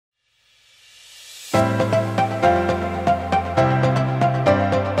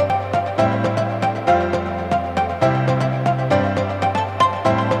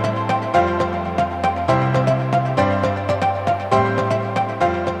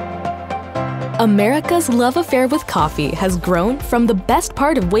America's love affair with coffee has grown from the best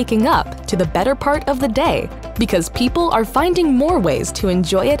part of waking up to the better part of the day because people are finding more ways to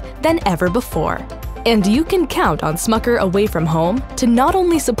enjoy it than ever before. And you can count on Smucker Away From Home to not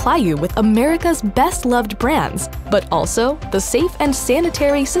only supply you with America's best-loved brands, but also the safe and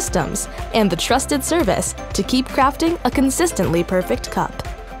sanitary systems and the trusted service to keep crafting a consistently perfect cup.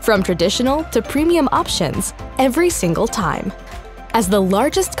 From traditional to premium options, every single time. As the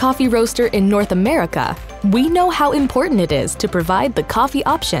largest coffee roaster in North America, we know how important it is to provide the coffee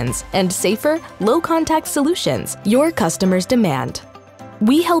options and safer, low-contact solutions your customers demand.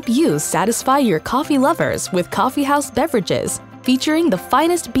 We help you satisfy your coffee lovers with coffeehouse beverages featuring the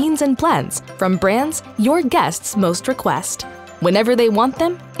finest beans and blends from brands your guests most request, whenever they want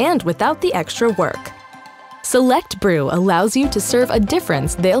them and without the extra work. Select Brew allows you to serve a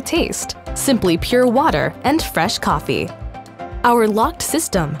difference they'll taste, simply pure water and fresh coffee. Our locked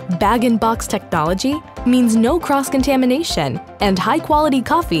system, bag-in-box technology, means no cross-contamination and high-quality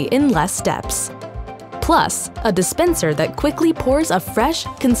coffee in less steps. Plus, a dispenser that quickly pours a fresh,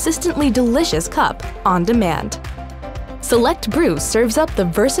 consistently delicious cup on demand. Select Brew serves up the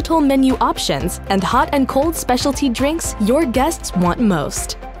versatile menu options and hot and cold specialty drinks your guests want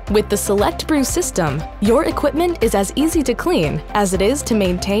most. With the Select Brew system, your equipment is as easy to clean as it is to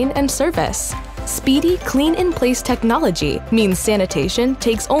maintain and service. Speedy, clean-in-place technology means sanitation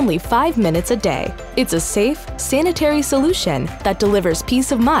takes only 5 minutes a day. It's a safe, sanitary solution that delivers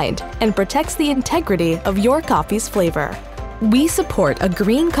peace of mind and protects the integrity of your coffee's flavor. We support a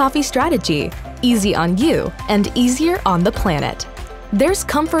green coffee strategy, easy on you and easier on the planet. There's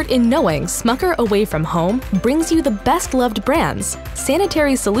comfort in knowing Smucker Away From Home brings you the best-loved brands,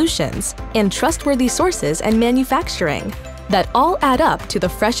 sanitary solutions, and trustworthy sources and manufacturing that all add up to the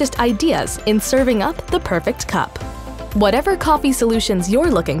freshest ideas in serving up the perfect cup. Whatever coffee solutions you're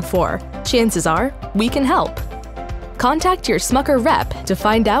looking for, chances are we can help. Contact your Smucker rep to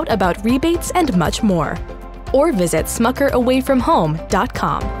find out about rebates and much more. Or visit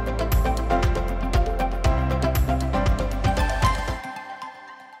SmuckerAwayFromHome.com.